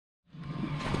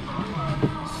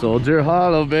Soldier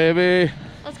Hollow, baby.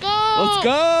 Let's go! Let's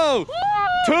go! Woo!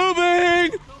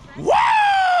 Tubing! Woo!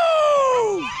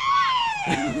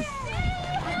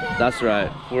 That's right.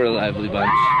 We're a lively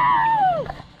bunch.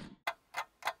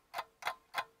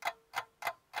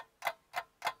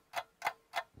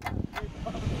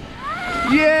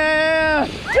 Yeah!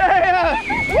 Yeah!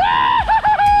 Woo!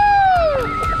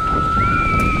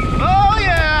 Oh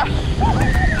yeah!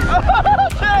 Oh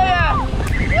yeah!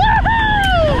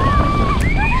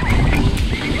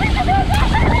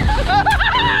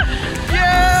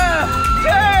 Yeah!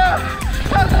 Yeah!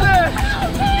 That's it!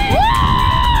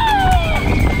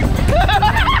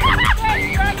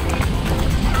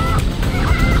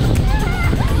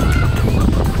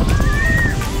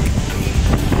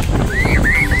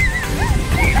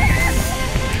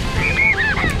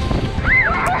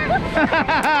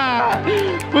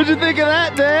 What'd you think of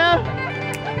that, Dad?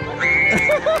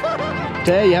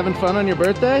 Tay, you having fun on your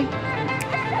birthday?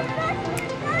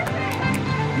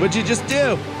 What'd you just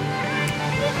do?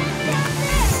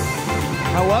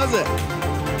 How was it?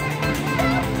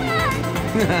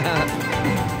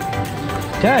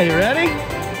 Tay, you ready?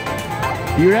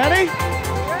 You ready?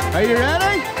 Are you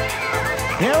ready?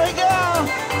 Here we go!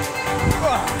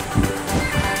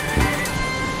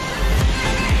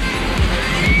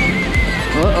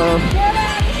 Uh-oh.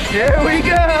 Here we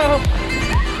go!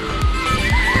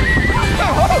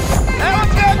 Oh, that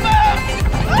was good move!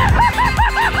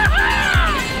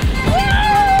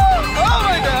 Oh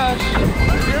my gosh!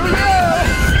 Here we go!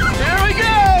 Here we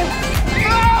go!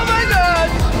 Oh my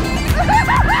gosh!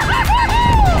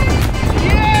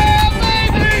 Yeah,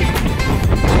 baby!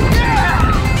 Yeah!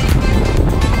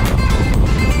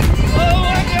 Oh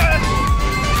my gosh!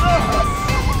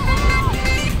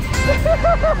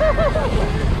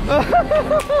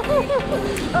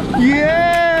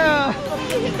 Yeah!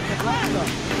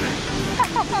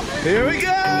 Here we go!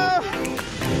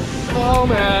 Oh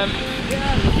man!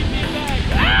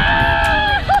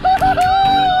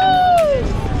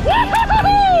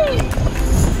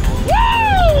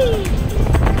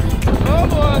 Oh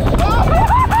boy!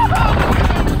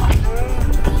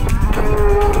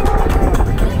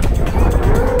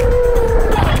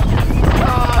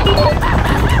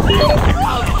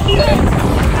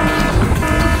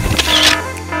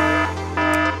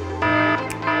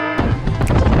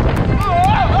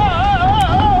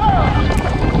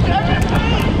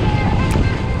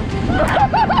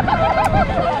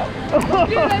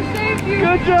 Dude, I saved you!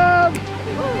 Good job!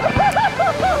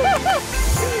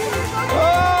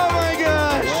 Oh my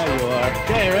gosh! There you are.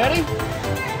 Okay, ready?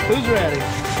 Who's ready?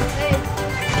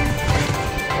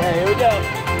 Okay, here we go.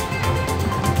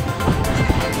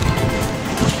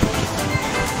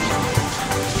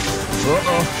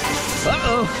 Uh-oh.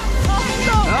 Uh-oh.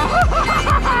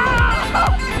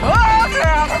 Oh,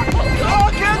 crap! Oh,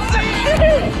 can't see!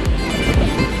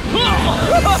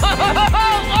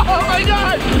 Oh my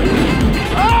gosh!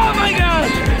 Oh my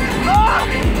gosh! Oh,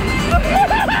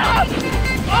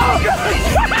 oh gosh!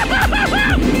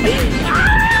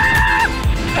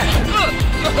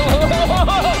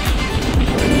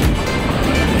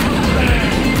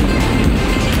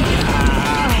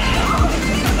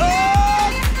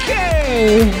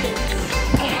 Okay!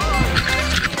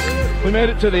 We made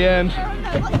it to the end.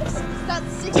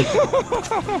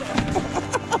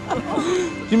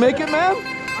 Did you make it, man?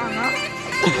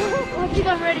 I think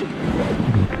I'm ready.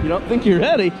 You don't think you're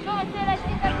ready? No, I said I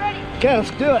think I'm ready. Okay,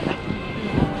 let's do it.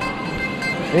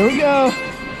 Here we go.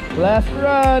 Last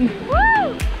run.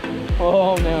 Woo!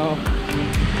 Oh no.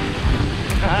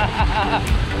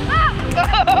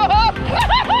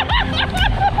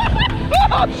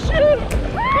 Oh shit!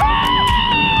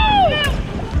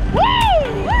 Woo!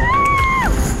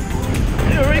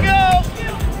 Here we go.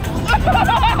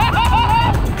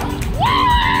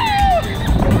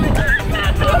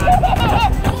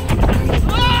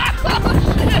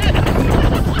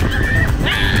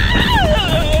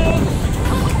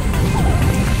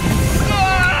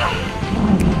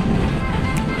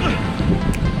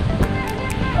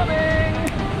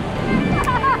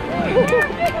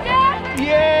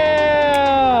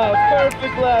 Yeah!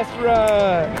 Perfect last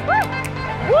run!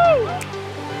 Woo!